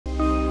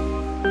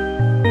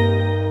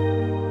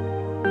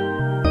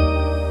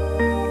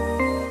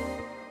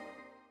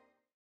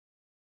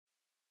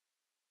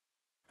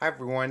Hi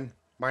everyone,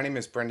 my name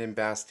is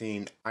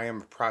Bastine. I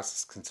am a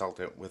process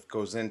consultant with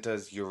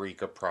Gozynta's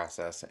Eureka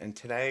process, and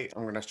today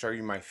I'm going to show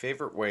you my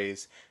favorite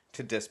ways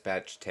to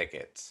dispatch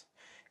tickets.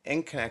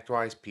 In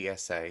Connectwise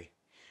PSA,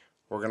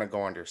 we're going to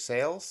go under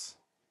Sales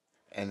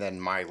and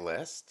then My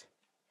List.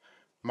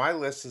 My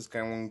List is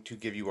going to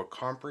give you a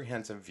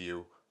comprehensive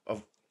view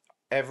of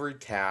every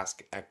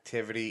task,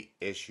 activity,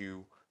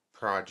 issue,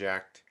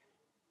 project,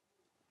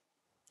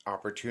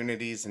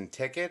 opportunities, and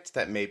tickets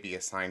that may be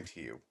assigned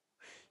to you.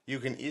 You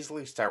can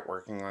easily start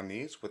working on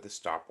these with the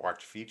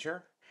stopwatch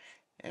feature,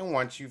 and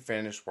once you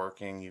finish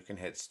working, you can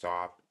hit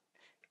stop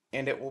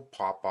and it will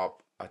pop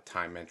up a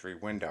time entry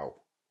window.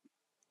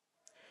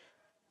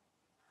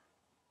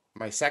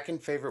 My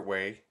second favorite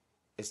way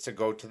is to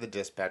go to the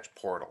dispatch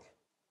portal.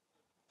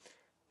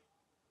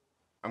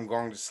 I'm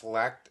going to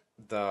select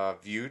the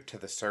view to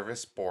the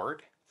service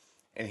board,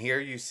 and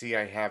here you see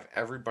I have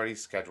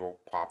everybody's schedule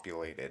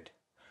populated.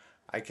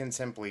 I can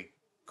simply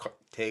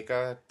take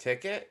a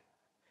ticket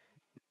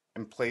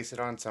and place it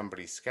on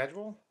somebody's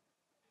schedule.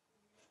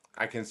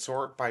 I can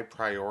sort by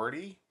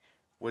priority,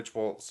 which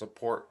will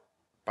support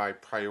by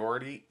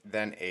priority,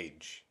 then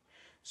age.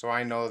 So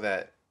I know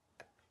that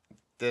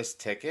this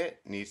ticket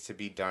needs to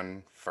be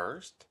done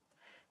first,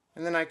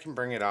 and then I can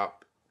bring it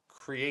up,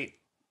 create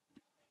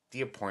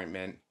the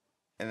appointment,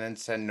 and then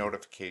send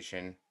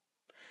notification.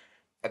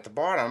 At the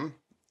bottom,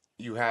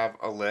 you have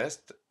a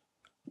list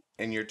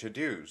in your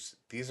to-dos.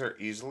 These are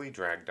easily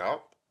dragged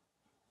up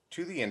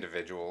to the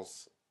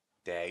individual's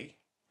day.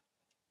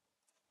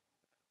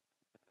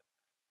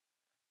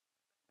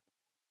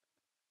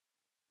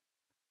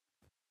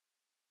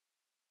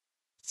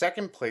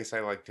 Second place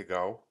I like to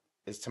go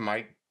is to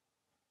my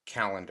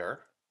calendar.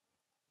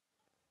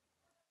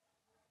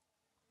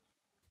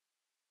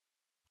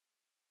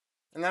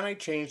 And then I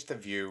change the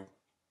view,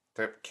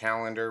 the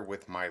calendar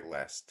with my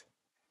list.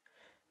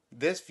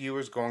 This view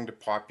is going to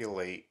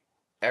populate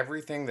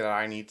everything that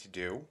I need to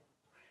do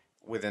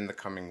within the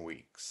coming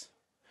weeks.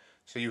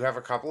 So you have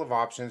a couple of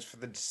options for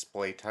the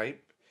display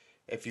type.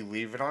 If you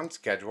leave it on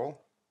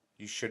schedule,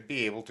 you should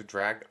be able to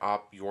drag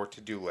up your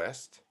to-do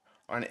list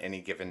on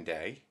any given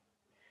day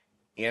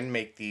and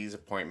make these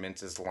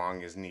appointments as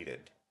long as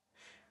needed.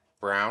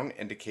 Brown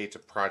indicates a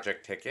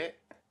project ticket,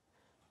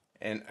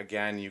 and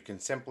again, you can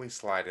simply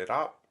slide it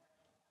up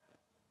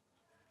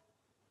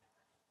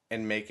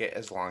and make it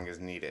as long as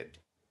needed.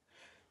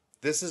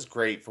 This is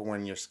great for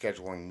when you're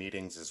scheduling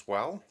meetings as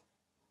well.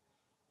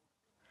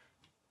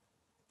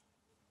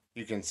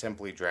 You can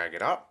simply drag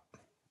it up,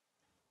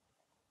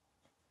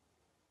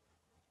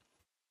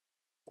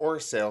 or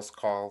a sales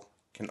call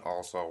can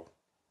also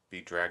be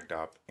dragged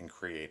up and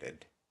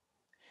created.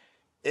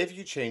 If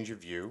you change your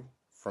view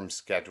from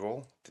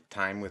schedule to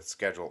time with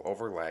schedule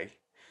overlay,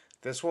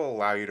 this will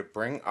allow you to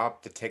bring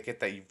up the ticket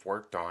that you've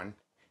worked on,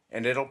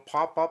 and it'll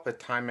pop up a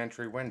time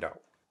entry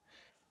window.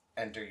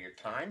 Enter your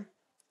time,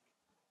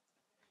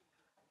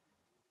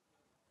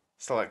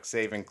 select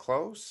save and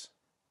close,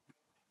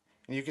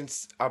 and you can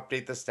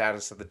update the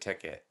status of the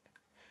ticket.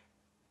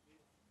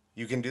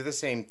 You can do the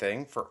same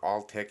thing for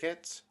all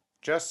tickets,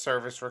 just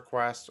service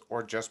requests,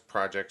 or just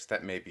projects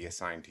that may be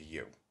assigned to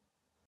you.